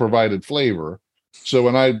also provided flavor. So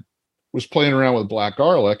when I was playing around with black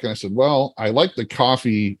garlic, and I said, well, I like the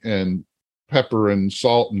coffee and pepper and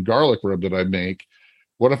salt and garlic rub that I make.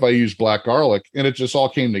 What if I use black garlic? And it just all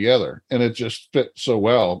came together and it just fit so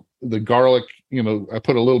well. The garlic, I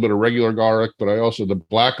put a little bit of regular garlic, but the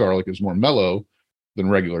black garlic is more mellow than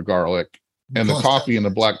regular garlic. And the coffee and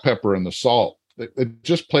the black pepper and the salt, it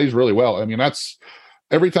just plays really well. I mean, that's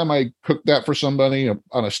every time I cook that for somebody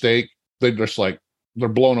on a steak, they're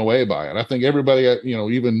blown away by it. I think everybody,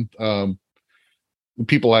 even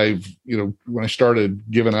people when I started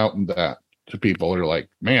giving out that to people, they're like,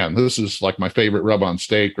 man, this is like my favorite rub on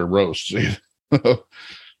steak or roast.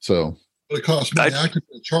 So. But it costs money.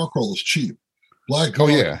 Activated charcoal is cheap. Black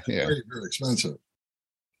garlic is very, very expensive.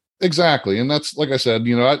 Exactly. And that's, like I said,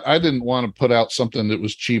 I didn't want to put out something that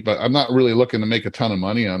was cheap. I'm not really looking to make a ton of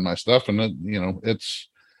money on my stuff. And, it's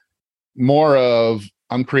more of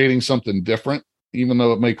I'm creating something different, even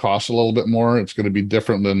though it may cost a little bit more. It's going to be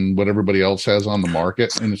different than what everybody else has on the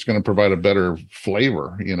market. And it's going to provide a better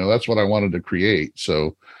flavor. That's what I wanted to create.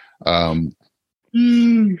 So,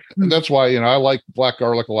 and that's why, I like black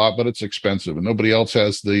garlic a lot, but it's expensive and nobody else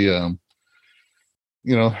has the,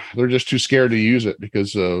 they're just too scared to use it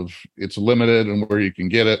because of it's limited and where you can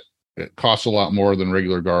get it. It costs a lot more than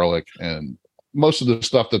regular garlic. And most of the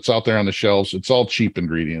stuff that's out there on the shelves, it's all cheap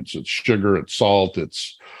ingredients. It's sugar, it's salt,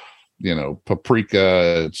 it's,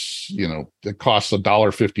 paprika. It's, it costs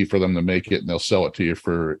 $1.50 for them to make it and they'll sell it to you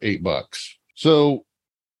for $8. So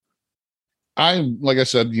like I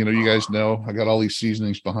said, you guys know, I got all these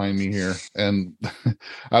seasonings behind me here and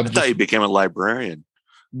I thought you became a librarian.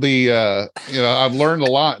 I've learned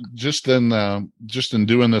a lot just in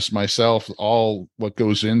doing this myself, all what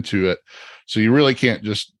goes into it. So you really can't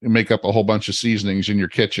just make up a whole bunch of seasonings in your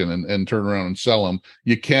kitchen and turn around and sell them.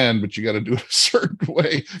 You can, but you got to do it a certain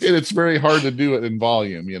way. And it's very hard to do it in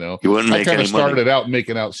volume. You wouldn't make I kind of started out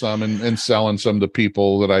making out some and selling some to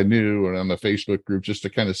people that I knew and on the Facebook group just to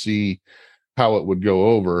kind of see how it would go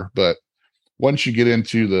over. But once you get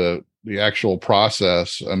into the actual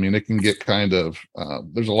process, I mean, it can get kind of,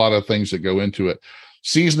 there's a lot of things that go into it.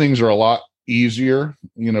 Seasonings are a lot easier,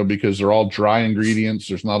 because they're all dry ingredients.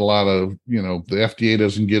 There's not a lot of, the FDA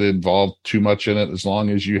doesn't get involved too much in it as long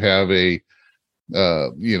as you have a,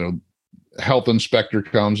 health inspector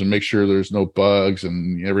comes and make sure there's no bugs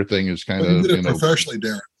and everything is kind of, professionally,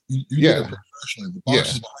 Darren. You did it professionally. The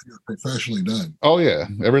boxes behind you are professionally done. Oh yeah.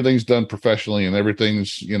 Everything's done professionally and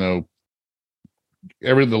everything's, the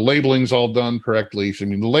labeling's all done correctly. So, I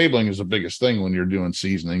mean, the labeling is the biggest thing when you're doing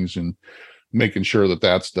seasonings and making sure that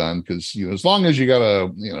that's done. Because, as long as you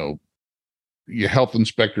got your health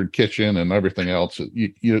inspected kitchen and everything else,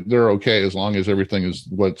 they're okay as long as everything is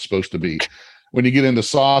what it's supposed to be. When you get into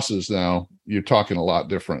sauces now, you're talking a lot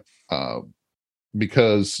different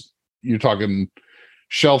because you're talking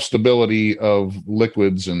shelf stability of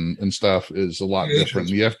liquids and stuff is a lot different.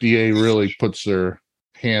 The FDA really puts their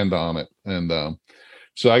hand on it. And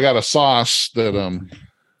so I got a sauce that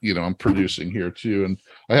I'm producing here too. And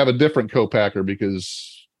I have a different co-packer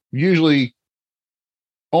because usually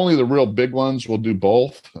only the real big ones will do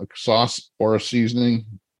both a sauce or a seasoning.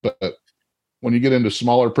 But when you get into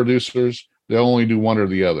smaller producers, they'll only do one or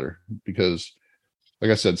the other because,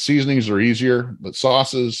 like I said, seasonings are easier, but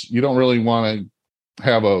sauces, you don't really want to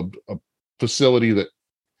have a facility that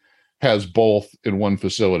has both in one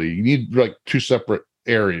facility. You need like two separate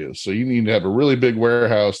areas. So you need to have a really big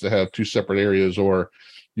warehouse to have two separate areas, or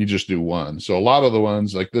you just do one. So a lot of the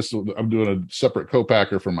ones like this, I'm doing a separate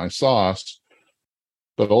co-packer for my sauce,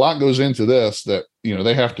 but a lot goes into this that,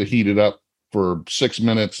 they have to heat it up for 6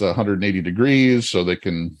 minutes, 180 degrees so they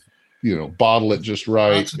can, bottle it just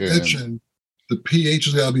right. The pH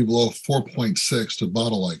has got to be below 4.6 to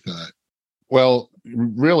bottle like that. Well,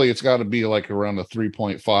 really, it's got to be like around a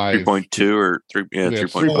 3.5. 3.2 or 3. Yeah,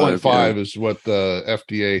 3.5. 3.5 is what the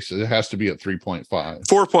FDA says. It has to be at 3.5.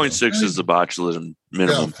 4.6 is the botulism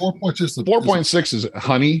minimum. Yeah, 4.6 4.6 is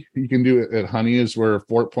honey. You can do it at honey is where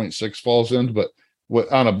 4.6 falls in. But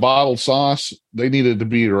on a bottled sauce, they needed to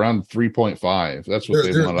be around 3.5. That's what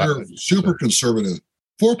they want. They're super conservative.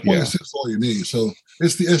 4.6 is all you need. So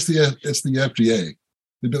it's the FDA.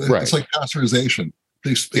 It's like pasteurization.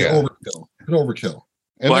 They overkill. An overkill.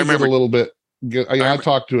 And I remember a little bit. I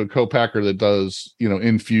talked to a co-packer that does,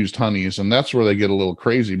 infused honeys, and that's where they get a little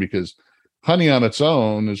crazy, because honey on its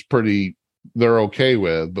own is they're okay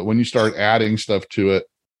with, but when you start adding stuff to it,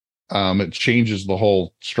 it changes the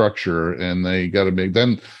whole structure, and they got to make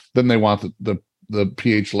then they want the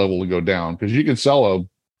pH level to go down, because you can sell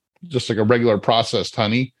just like a regular processed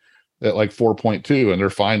honey at like 4.2 and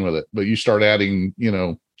they're fine with it, but you start adding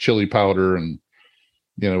chili powder and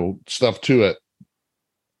stuff to it.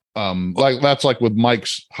 That's like with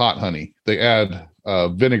Mike's hot honey, they add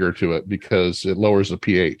vinegar to it because it lowers the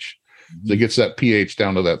pH. So it gets that pH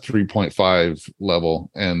down to that 3.5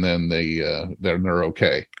 level, and then they're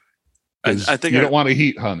okay. I think you don't want to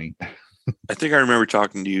heat honey. I think I remember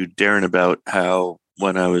talking to you, Darren, about how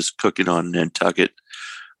when I was cooking on Nantucket,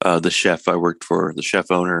 the chef I worked for, the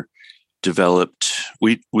chef owner, developed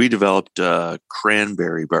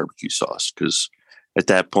cranberry barbecue sauce, because at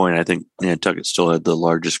that point I think Nantucket still had the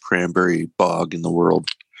largest cranberry bog in the world.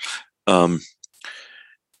 But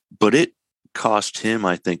it cost him,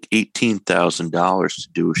 I think, $18,000 to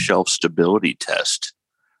do a shelf stability test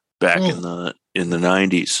back in the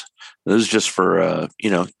 90s. It was just for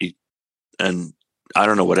and I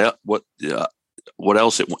don't know what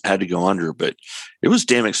else it had to go under, but it was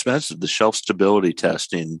damn expensive, the shelf stability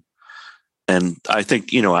testing. And I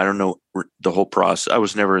think, I don't know the whole process. I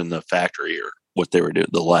was never in the factory or what they were doing,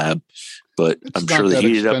 the lab, but I'm sure they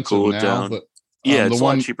heat it up, cool it down. But, it's a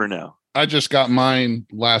lot cheaper now. I just got mine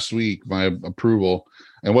last week, my approval,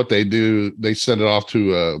 and what they do, they send it off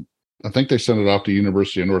to I think they send it off to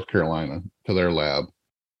University of North Carolina to their lab,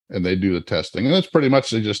 and they do the testing. And that's pretty much,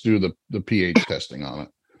 they just do the pH testing on it.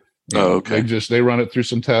 Okay. They run it through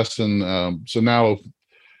some tests, and so now,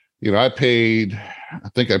 I paid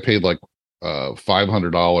like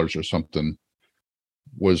 $500 or something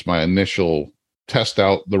was my initial test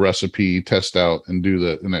out the recipe, and and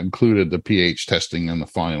that included the pH testing in the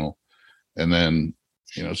final. And then,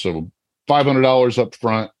 so $500 up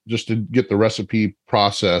front just to get the recipe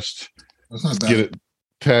processed, get it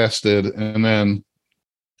tested, and then,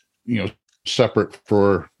 separate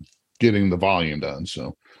for getting the volume done.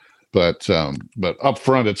 So, but up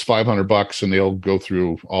front it's $500, and they'll go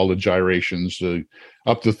through all the gyrations,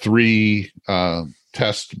 up to 3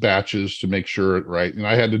 test batches to make sure it right. And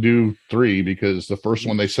I had to do 3 because the first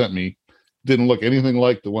one they sent me didn't look anything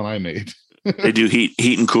like the one I made. They do heat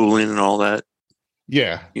and cooling and all that.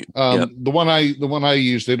 Yeah. The one I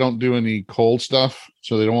use, they don't do any cold stuff,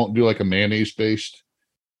 so they don't do like a mayonnaise based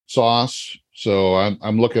sauce. So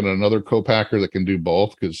I'm looking at another co-packer that can do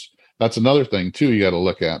both, because that's another thing too you got to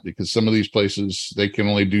look at, because some of these places, they can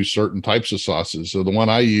only do certain types of sauces. So the one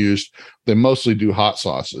I used, they mostly do hot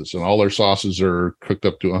sauces, and all their sauces are cooked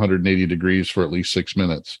up to 180 degrees for at least 6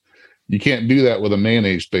 minutes. You can't do that with a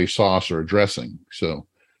mayonnaise based sauce or a dressing, so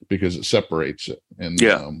because it separates it. And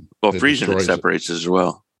freezing it separates it as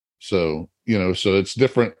well. So so it's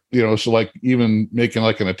different, so like even making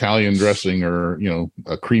like an Italian dressing or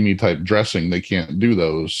a creamy type dressing, they can't do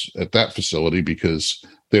those at that facility because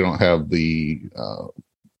they don't have the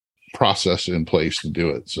process in place to do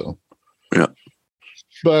it. So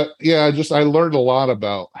but I learned a lot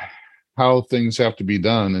about how things have to be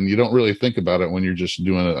done, and you don't really think about it when you're just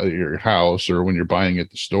doing it at your house or when you're buying at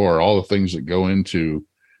the store, all the things that go into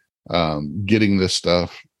getting this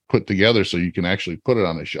stuff put together so you can actually put it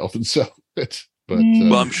on a shelf and sell it. But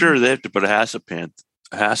well, I'm sure they have to put a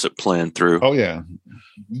HACCP plan through. Oh yeah.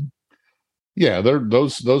 Yeah, they're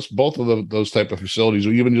those both of those type of facilities,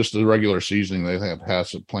 or even just the regular seasoning, they have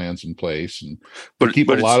HACCP plans in place, and they keep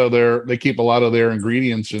a lot of their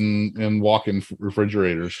ingredients in walk-in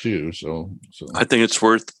refrigerators too. So I think it's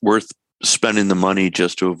worth spending the money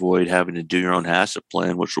just to avoid having to do your own HACCP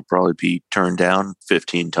plan, which will probably be turned down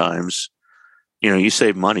 15 times. You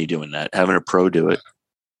save money doing that, having a pro do it.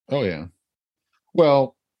 Oh yeah.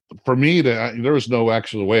 Well, for me, there was no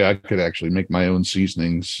actual way I could actually make my own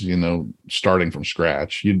seasonings, starting from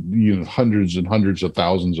scratch. You hundreds and hundreds of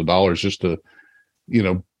thousands of dollars just to,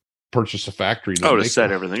 purchase a factory. To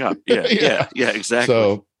set everything up. Yeah, yeah, exactly.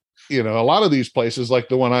 So, a lot of these places, like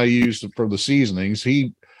the one I used for the seasonings,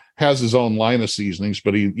 he has his own line of seasonings,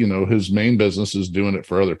 but he, his main business is doing it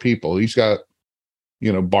for other people. He's got,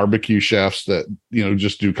 barbecue chefs that,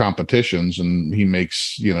 just do competitions, and he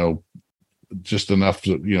makes, just enough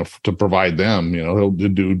to to provide them. He'll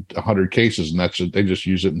do 100 cases, and that's it. They just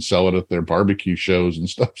use it and sell it at their barbecue shows and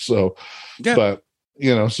stuff. So, but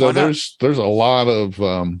So Why not? there's a lot of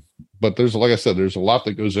but there's, like I said, there's a lot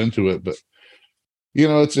that goes into it. But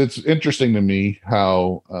it's interesting to me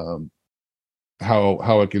how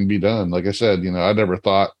it can be done. Like I said, I never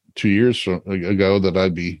thought 2 years ago that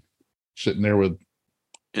I'd be sitting there with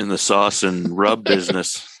In the sauce and rub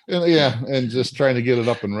business. and just trying to get it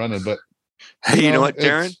up and running. But Hey, you know what,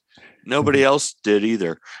 Darren? Nobody else did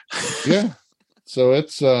either. yeah. So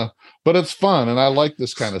it's but it's fun, and I like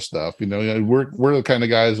this kind of stuff. We're the kind of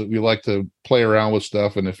guys that we like to play around with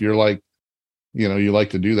stuff, and if you're like, you like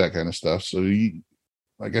to do that kind of stuff. So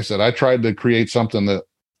like I said, I tried to create something that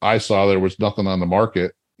I saw there was nothing on the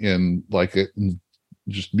market and like it, and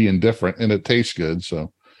just being different, and it tastes good.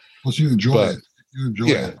 So plus you enjoy it. You enjoy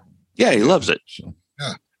it. Yeah, he loves it. So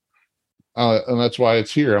Yeah. And that's why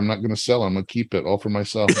it's here. I'm not going to sell it. I'm going to keep it all for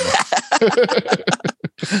myself.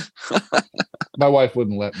 My wife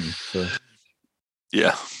wouldn't let me. So.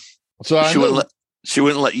 Yeah. So she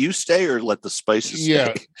wouldn't let you stay or let the spices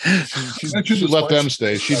stay? She'd let them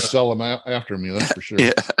stay. She'd sell them after me. That's for sure.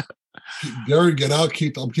 Yeah. Darren, get out.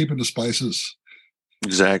 I'm keeping the spices.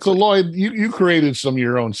 Exactly. So Lloyd, you created some of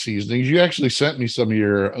your own seasonings. You actually sent me some of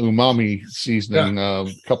your umami seasoning a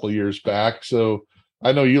couple of years back. So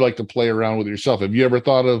I know you like to play around with yourself. Have you ever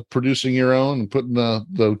thought of producing your own and putting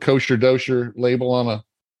the kosher dosher label on a?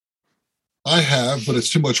 I have, but it's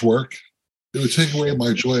too much work. It would take away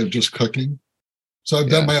my joy of just cooking. So I've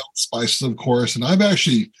done my own spices, of course, and I've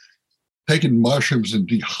actually taken mushrooms and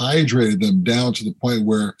dehydrated them down to the point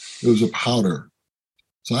where it was a powder.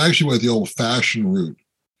 So I actually went the old-fashioned route,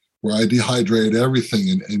 where I dehydrated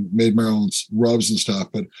everything and made my own rubs and stuff.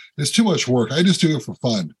 But it's too much work. I just do it for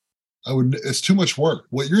fun. It's too much work.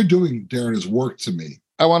 What you're doing, Darren, is work to me.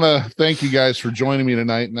 I want to thank you guys for joining me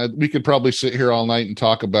tonight. And we could probably sit here all night and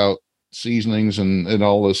talk about seasonings and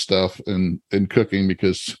all this stuff and cooking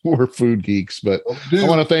because we're food geeks. But I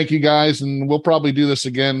want to thank you guys, and we'll probably do this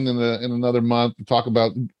again in another month and talk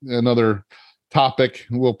about another topic.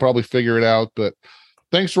 We'll probably figure it out. But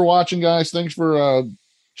thanks for watching, guys. Thanks for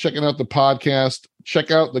checking out the podcast.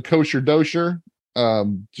 Check out the Kosher Dosher.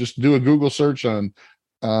 Just do a Google search on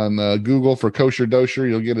Google for Kosher Dosher.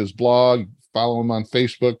 You'll get his blog. Follow him on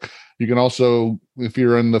Facebook. You can also, if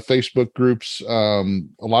you're in the Facebook groups, a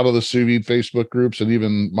lot of the sous vide Facebook groups and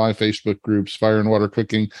even my Facebook groups, Fire and Water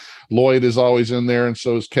Cooking. Lloyd is always in there, and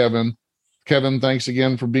so is Kevin. Kevin, thanks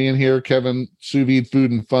again for being here. Kevin, Sous Vide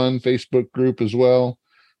Food and Fun Facebook group as well.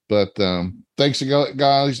 But thanks again,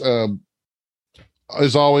 guys.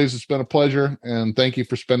 As always, it's been a pleasure, and thank you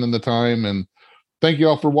for spending the time. And thank you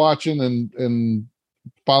all for watching and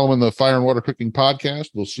following the Fire and Water Cooking podcast.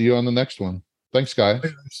 We'll see you on the next one. Thanks, guys.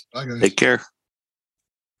 Bye, guys. Take care.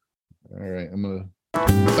 All right.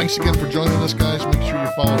 Thanks again for joining us, guys. Make sure you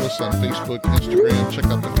follow us on Facebook, Instagram. Check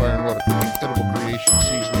out the Fire and Water Cooking Edible Creation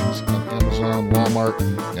Seasonings on Amazon, Walmart,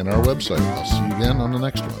 and our website. I'll see you again on the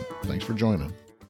next one. Thanks for joining.